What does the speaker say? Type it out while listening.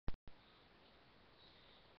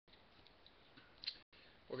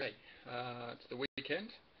Okay, it's the weekend,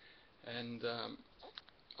 and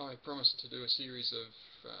I promised to do a series of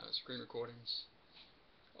screen recordings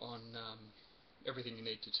on everything you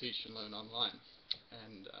need to teach and learn online.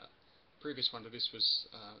 And the previous one to this was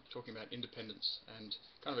talking about independence and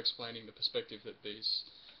kind of explaining the perspective that these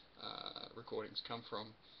recordings come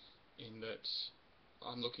from, in that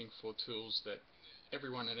I'm looking for tools that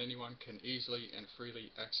everyone and anyone can easily and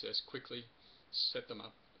freely access quickly, set them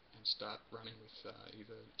up and start running with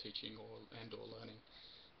either teaching or learning,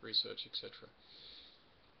 research, etc.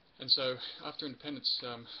 And so after independence,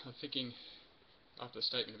 I'm thinking, after the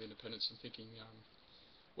statement of independence, I'm thinking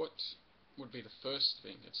what would be the first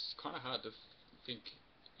thing? It's kind of hard to think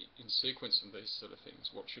in sequence of these sort of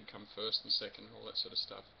things. What should come first and second and all that sort of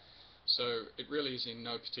stuff. So it really is in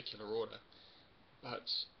no particular order. But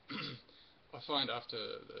I find after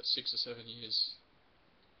the 6 or 7 years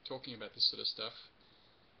talking about this sort of stuff,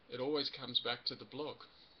 it always comes back to the blog.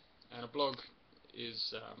 And a blog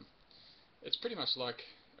is, it's pretty much like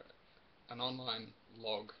an online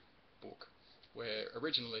log book, where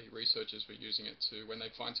originally researchers were using it to, when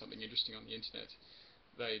they'd find something interesting on the internet,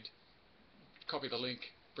 they'd copy the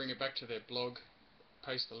link, bring it back to their blog,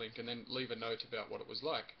 paste the link, and then leave a note about what it was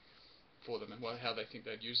like for them and how they think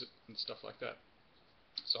they'd use it and stuff like that.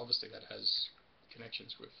 So obviously that has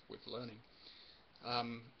connections with learning.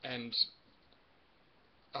 And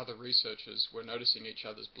other researchers were noticing each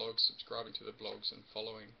other's blogs, subscribing to the blogs and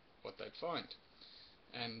following what they'd find.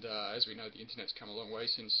 And as we know, the internet's come a long way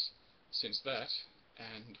since that,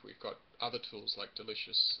 and we've got other tools like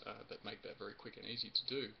Delicious that make that very quick and easy to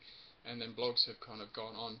do. And then blogs have kind of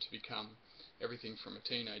gone on to become everything from a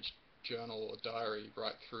teenage journal or diary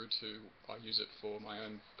right through to, I use it for my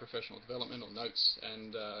own professional development or notes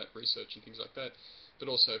and research and things like that, but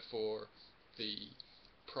also for the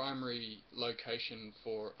primary location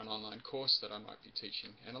for an online course that I might be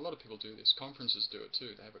teaching. And a lot of people do this. Conferences do it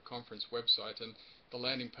too. They have a conference website, and the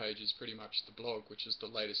landing page is pretty much the blog, which is the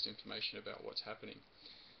latest information about what's happening.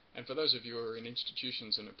 And for those of you who are in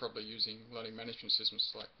institutions and are probably using learning management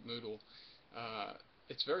systems like Moodle,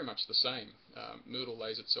 it's very much the same. Moodle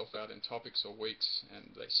lays itself out in topics or weeks, and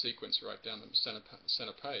they sequence right down the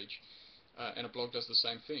center page. And a blog does the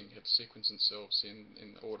same thing. It sequences themselves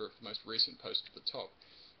in order of the most recent post at the top.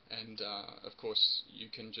 And of course, you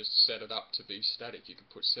can just set it up to be static. You can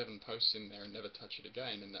put 7 posts in there and never touch it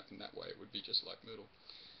again, and in that way it would be just like Moodle.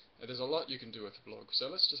 There's a lot you can do with a blog. So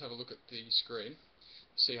let's just have a look at the screen,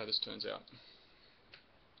 see how this turns out.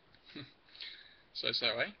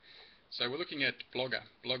 So we're looking at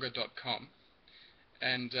blogger.com,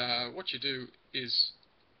 and what you do is,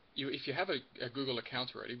 if you have a Google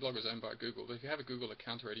account already, Blogger's owned by Google, but if you have a Google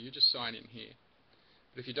account already, you just sign in here.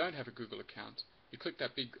 But if you don't have a Google account, you click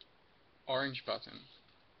that big orange button,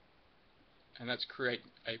 and that's create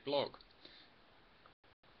a blog.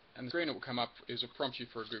 And the screen that will come up is a prompt you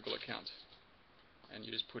for a Google account, and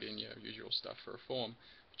you just put in your usual stuff for a form.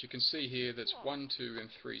 But you can see here that's 1, 2, and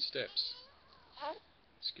 3 steps.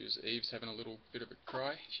 Excuse Eve's having a little bit of a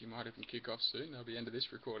cry. She might even kick off soon. That'll be the end of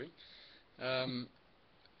this recording.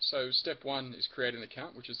 So step 1 is create an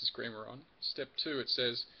account, which is the screen we're on. Step 2, it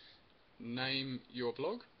says name your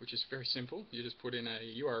blog, which is very simple. You just put in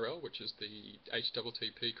a URL, which is the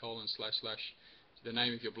http:// the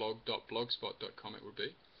name of your blog .blogspot.com it would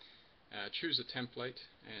be. Choose a template,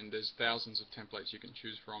 and there's thousands of templates you can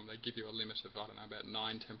choose from. They give you a limit of, I don't know, about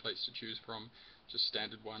 9 templates to choose from, just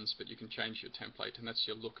standard ones, but you can change your template, and that's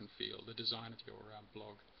your look and feel, the design of your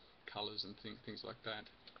blog, colours and things like that.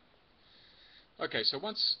 Okay, so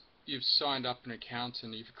once you've signed up an account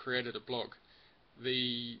and you've created a blog,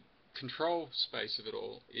 the control space of it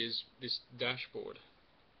all is this dashboard.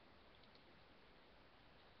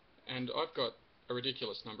 And I've got a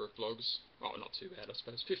ridiculous number of blogs. Oh, not too bad, I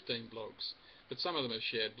suppose, 15 blogs. But some of them are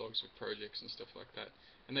shared blogs with projects and stuff like that.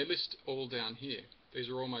 And they list all down here. These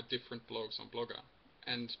are all my different blogs on Blogger.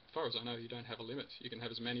 And as far as I know, you don't have a limit. You can have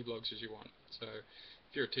as many blogs as you want. So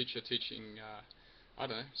if you're a teacher teaching, I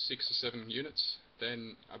don't know, 6 or 7 units,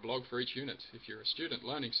 then a blog for each unit. If you're a student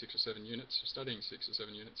learning 6 or 7 units, or studying 6 or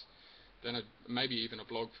 7 units, then maybe even a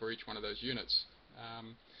blog for each one of those units.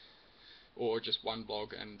 Or just one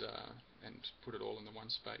blog and put it all in the one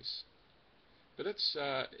space. But it's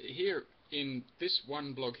here in this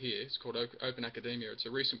one blog here. It's called Open Academia. It's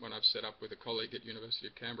a recent one I've set up with a colleague at University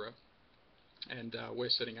of Canberra, and we're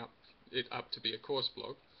setting it up to be a course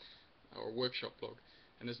blog or a workshop blog.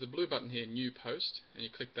 And there's the blue button here, New Post, and you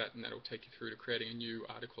click that, and that'll take you through to creating a new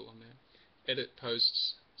article on there. Edit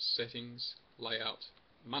posts, settings, layout,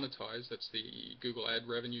 monetize. That's the Google Ad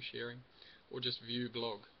revenue sharing, or just view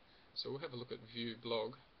blog. So we'll have a look at view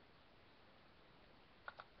blog.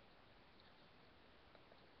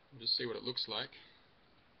 We'll just see what it looks like.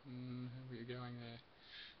 How are you going there?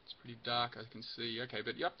 It's pretty dark, I can see. Okay,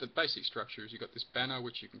 but yep, the basic structure is you've got this banner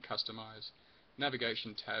which you can customize,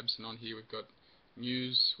 navigation tabs, and on here we've got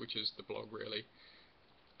news, which is the blog really,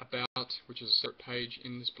 about, which is a separate page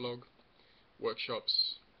in this blog,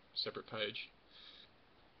 workshops, separate page,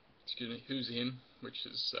 excuse me, who's in, which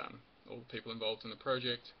is all the people involved in the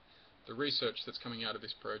project, the research that's coming out of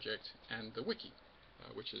this project, and the wiki,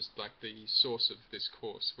 which is like the source of this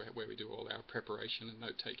course, where we do all our preparation and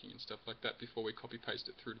note-taking and stuff like that before we copy-paste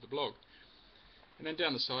it through to the blog. And then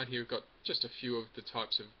down the side here we've got just a few of the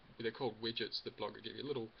types of, they're called widgets that Blogger give you,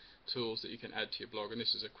 little tools that you can add to your blog, and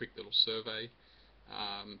this is a quick little survey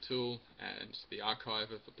tool, and the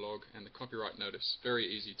archive of the blog, and the copyright notice. Very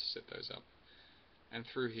easy to set those up. And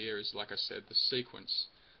through here is, like I said, the sequence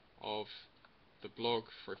of the blog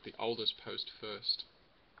for the oldest post first.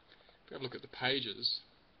 If we have a look at the pages,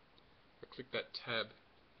 I click that tab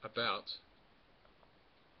about,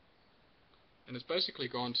 and it's basically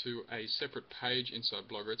gone to a separate page inside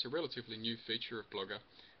Blogger. It's a relatively new feature of Blogger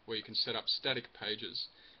where you can set up static pages,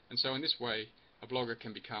 and so in this way a blogger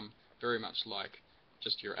can become very much like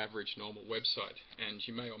just your average normal website, and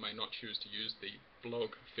you may or may not choose to use the blog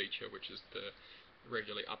feature, which is the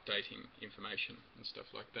regularly updating information and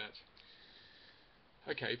stuff like that.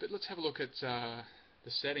 Okay, but let's have a look at the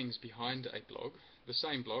settings behind a blog. The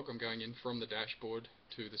same blog, I'm going in from the dashboard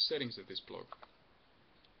to the settings of this blog.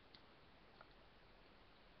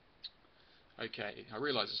 Okay, I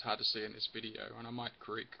realise it's hard to see in this video, and I might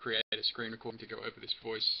create a screen recording to go over this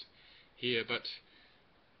voice here, but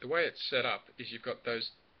the way it's set up is you've got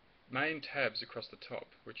those main tabs across the top,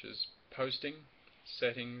 which is posting,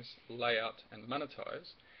 settings, layout, and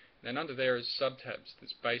monetize. And then under there is subtabs.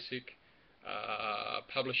 There's basic,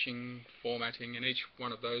 publishing, formatting, and each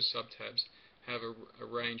one of those subtabs have a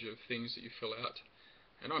range of things that you fill out.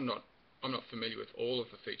 And I'm not familiar with all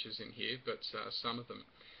of the features in here, but some of them.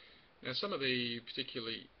 Now, some of the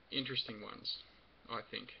particularly interesting ones, I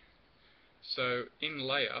think. So in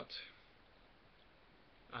layout,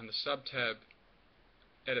 on the subtab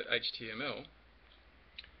edit HTML,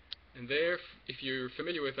 and there, if you're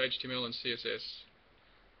familiar with HTML and CSS,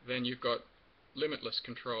 then you've got limitless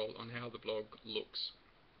control on how the blog looks.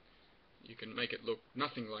 You can make it look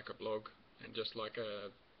nothing like a blog and just like a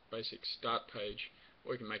basic start page,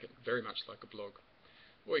 or you can make it very much like a blog.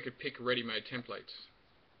 Or you could pick ready-made templates.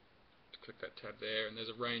 Click that tab there, and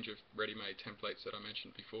there's a range of ready-made templates that I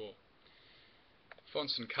mentioned before.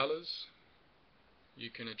 Fonts and colors.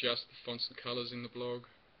 You can adjust the fonts and colors in the blog.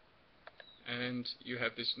 And you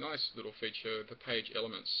have this nice little feature, the page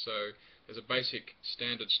elements. So there's a basic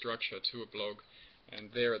standard structure to a blog,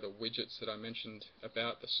 and there are the widgets that I mentioned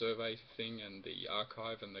about, the survey thing and the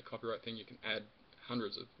archive and the copyright thing. You can add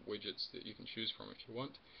hundreds of widgets that you can choose from if you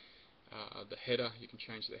want. The header, you can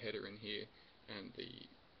change the header in here, and the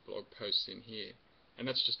blog posts in here. And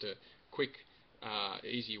that's just a quick,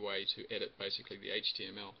 easy way to edit basically the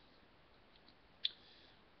HTML.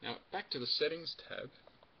 Now back to the settings tab.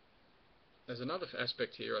 There's another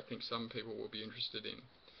aspect here I think some people will be interested in.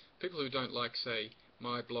 People who don't like, say,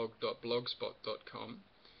 myblog.blogspot.com,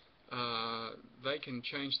 they can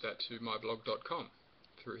change that to myblog.com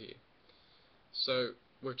through here. So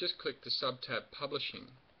we've just clicked the sub-tab Publishing,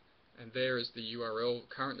 and there is the URL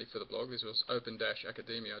currently for the blog. This was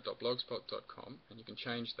open-academia.blogspot.com, and you can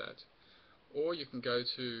change that. Or you can go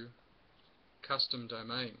to Custom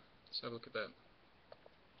Domain. Let's have a look at that.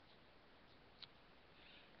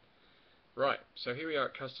 Right, so here we are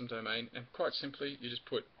at Custom Domain, and quite simply you just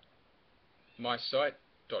put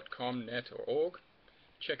mysite.com, net or org,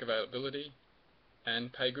 check availability,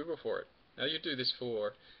 and pay Google for it. Now you do this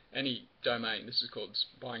for any domain. This is called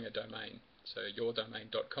buying a domain. So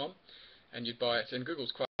yourdomain.com, and you'd buy it, and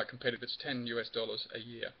Google's quite competitive. It's $10 a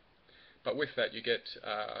year. But with that you get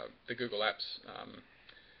the Google Apps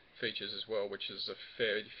features as well, which is a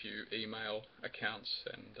fair few email accounts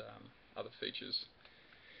and other features.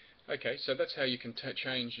 Okay, so that's how you can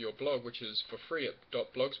change your blog, which is for free at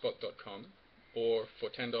 .blogspot.com, or for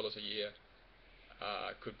 $10 a year,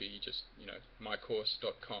 it could be just,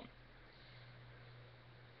 mycourse.com.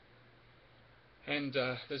 And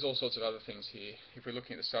there's all sorts of other things here. If we're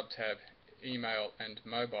looking at the sub-tab email and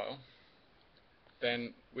mobile,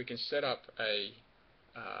 then we can set up a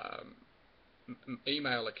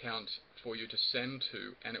email account for you to send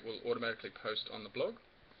to, and it will automatically post on the blog.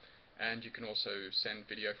 And you can also send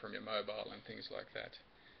video from your mobile and things like that.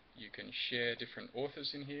 You can share different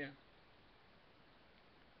authors in here.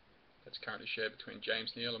 That's currently shared between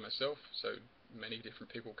James Neal and myself, so many different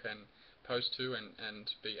people can post to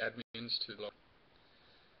and be admins to the blog.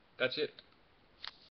 That's it.